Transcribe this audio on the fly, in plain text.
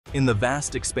In the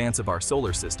vast expanse of our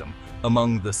solar system,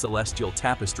 among the celestial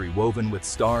tapestry woven with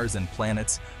stars and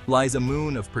planets, lies a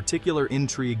moon of particular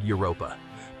intrigue, Europa.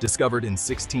 Discovered in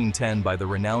 1610 by the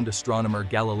renowned astronomer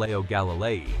Galileo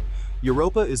Galilei,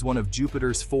 Europa is one of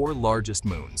Jupiter's 4 largest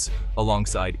moons,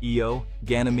 alongside Io,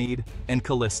 Ganymede, and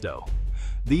Callisto.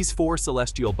 These 4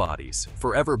 celestial bodies,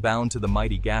 forever bound to the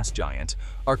mighty gas giant,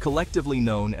 are collectively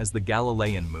known as the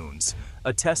Galilean moons,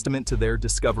 a testament to their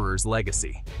discoverer's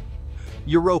legacy.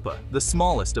 Europa, the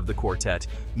smallest of the quartet,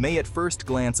 may at first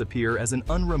glance appear as an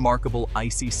unremarkable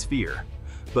icy sphere.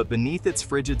 But beneath its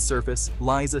frigid surface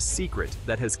lies a secret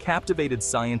that has captivated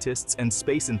scientists and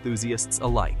space enthusiasts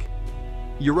alike.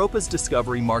 Europa's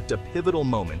discovery marked a pivotal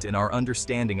moment in our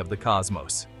understanding of the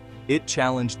cosmos. It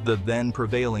challenged the then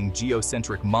prevailing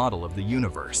geocentric model of the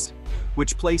universe,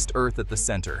 which placed Earth at the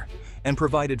center, and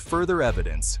provided further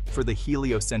evidence for the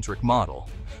heliocentric model,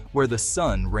 where the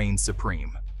sun reigns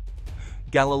supreme.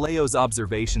 Galileo's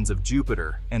observations of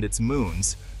Jupiter and its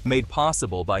moons, made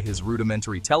possible by his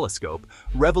rudimentary telescope,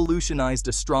 revolutionized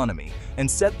astronomy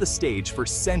and set the stage for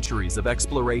centuries of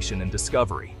exploration and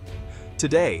discovery.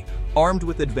 Today, armed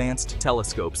with advanced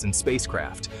telescopes and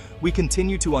spacecraft, we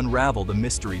continue to unravel the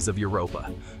mysteries of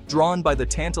Europa, drawn by the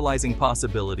tantalizing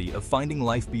possibility of finding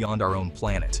life beyond our own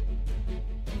planet.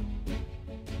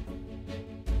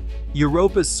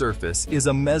 Europa's surface is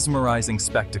a mesmerizing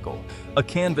spectacle, a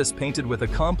canvas painted with a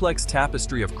complex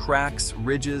tapestry of cracks,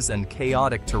 ridges, and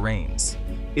chaotic terrains.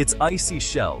 Its icy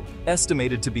shell,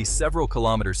 estimated to be several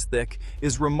kilometers thick,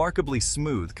 is remarkably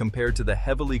smooth compared to the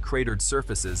heavily cratered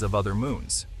surfaces of other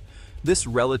moons. This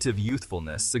relative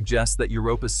youthfulness suggests that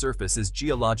Europa's surface is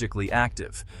geologically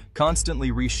active,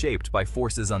 constantly reshaped by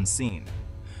forces unseen.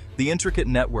 The intricate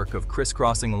network of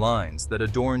crisscrossing lines that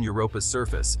adorn Europa's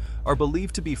surface are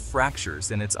believed to be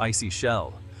fractures in its icy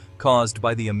shell, caused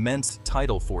by the immense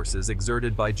tidal forces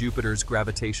exerted by Jupiter's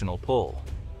gravitational pull.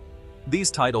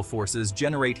 These tidal forces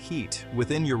generate heat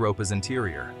within Europa's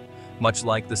interior, much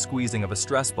like the squeezing of a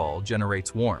stress ball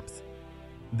generates warmth.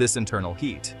 This internal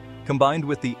heat, combined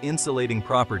with the insulating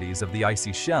properties of the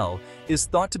icy shell, is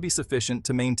thought to be sufficient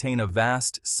to maintain a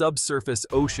vast subsurface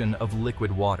ocean of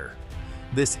liquid water.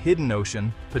 This hidden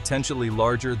ocean, potentially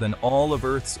larger than all of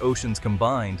Earth's oceans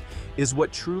combined, is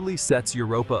what truly sets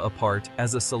Europa apart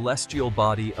as a celestial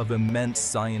body of immense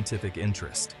scientific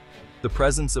interest. The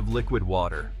presence of liquid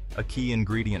water, a key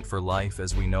ingredient for life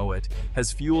as we know it,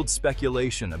 has fueled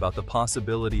speculation about the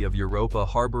possibility of Europa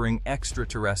harboring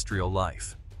extraterrestrial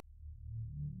life.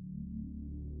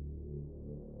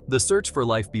 The search for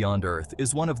life beyond Earth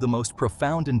is one of the most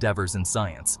profound endeavors in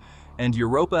science, and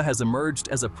Europa has emerged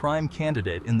as a prime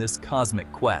candidate in this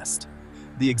cosmic quest.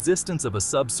 The existence of a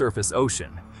subsurface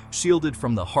ocean, shielded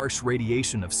from the harsh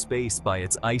radiation of space by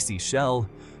its icy shell,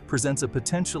 presents a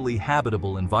potentially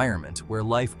habitable environment where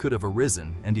life could have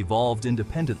arisen and evolved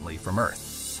independently from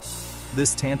Earth.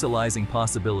 This tantalizing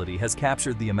possibility has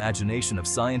captured the imagination of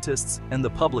scientists and the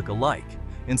public alike,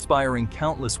 inspiring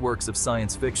countless works of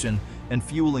science fiction and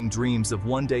fueling dreams of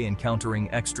one day encountering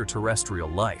extraterrestrial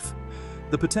life.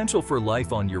 The potential for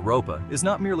life on Europa is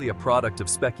not merely a product of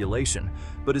speculation,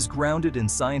 but is grounded in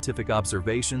scientific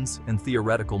observations and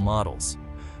theoretical models.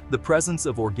 The presence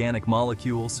of organic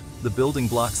molecules, the building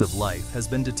blocks of life, has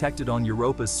been detected on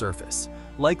Europa's surface,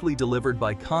 likely delivered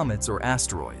by comets or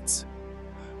asteroids.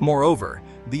 Moreover,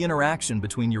 the interaction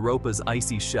between Europa's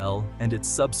icy shell and its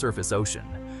subsurface ocean,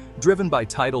 driven by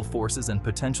tidal forces and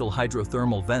potential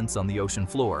hydrothermal vents on the ocean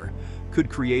floor, could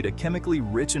create a chemically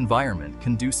rich environment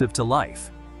conducive to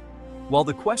life. While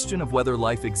the question of whether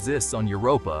life exists on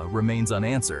Europa remains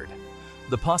unanswered,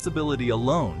 the possibility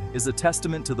alone is a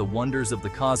testament to the wonders of the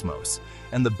cosmos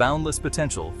and the boundless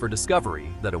potential for discovery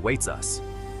that awaits us.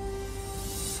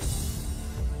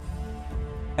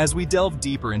 As we delve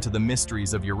deeper into the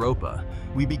mysteries of Europa,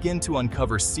 we begin to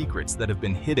uncover secrets that have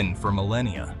been hidden for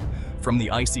millennia. From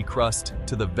the icy crust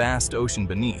to the vast ocean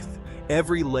beneath,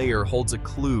 every layer holds a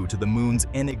clue to the moon's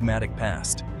enigmatic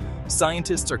past.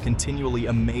 Scientists are continually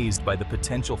amazed by the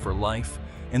potential for life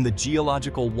and the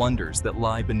geological wonders that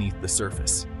lie beneath the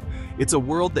surface. It's a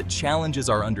world that challenges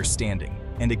our understanding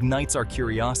and ignites our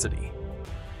curiosity.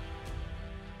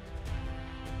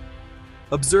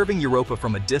 Observing Europa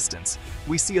from a distance,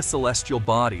 we see a celestial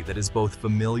body that is both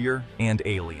familiar and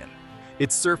alien.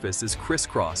 Its surface is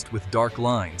crisscrossed with dark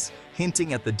lines,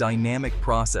 hinting at the dynamic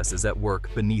processes at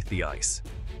work beneath the ice.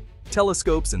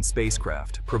 Telescopes and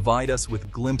spacecraft provide us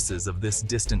with glimpses of this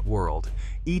distant world,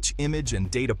 each image and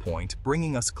data point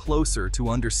bringing us closer to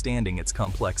understanding its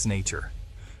complex nature.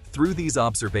 Through these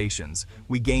observations,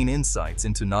 we gain insights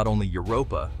into not only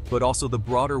Europa, but also the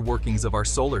broader workings of our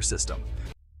solar system.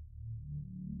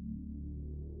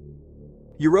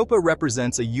 Europa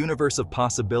represents a universe of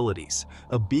possibilities,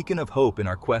 a beacon of hope in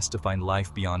our quest to find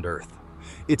life beyond Earth.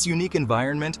 Its unique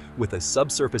environment, with a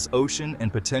subsurface ocean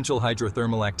and potential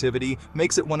hydrothermal activity,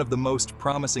 makes it one of the most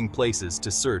promising places to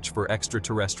search for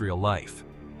extraterrestrial life.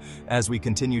 As we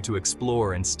continue to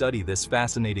explore and study this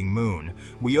fascinating moon,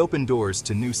 we open doors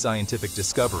to new scientific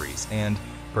discoveries and,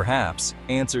 perhaps,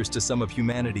 answers to some of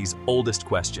humanity's oldest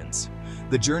questions.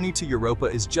 The journey to Europa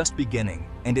is just beginning,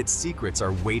 and its secrets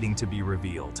are waiting to be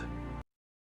revealed.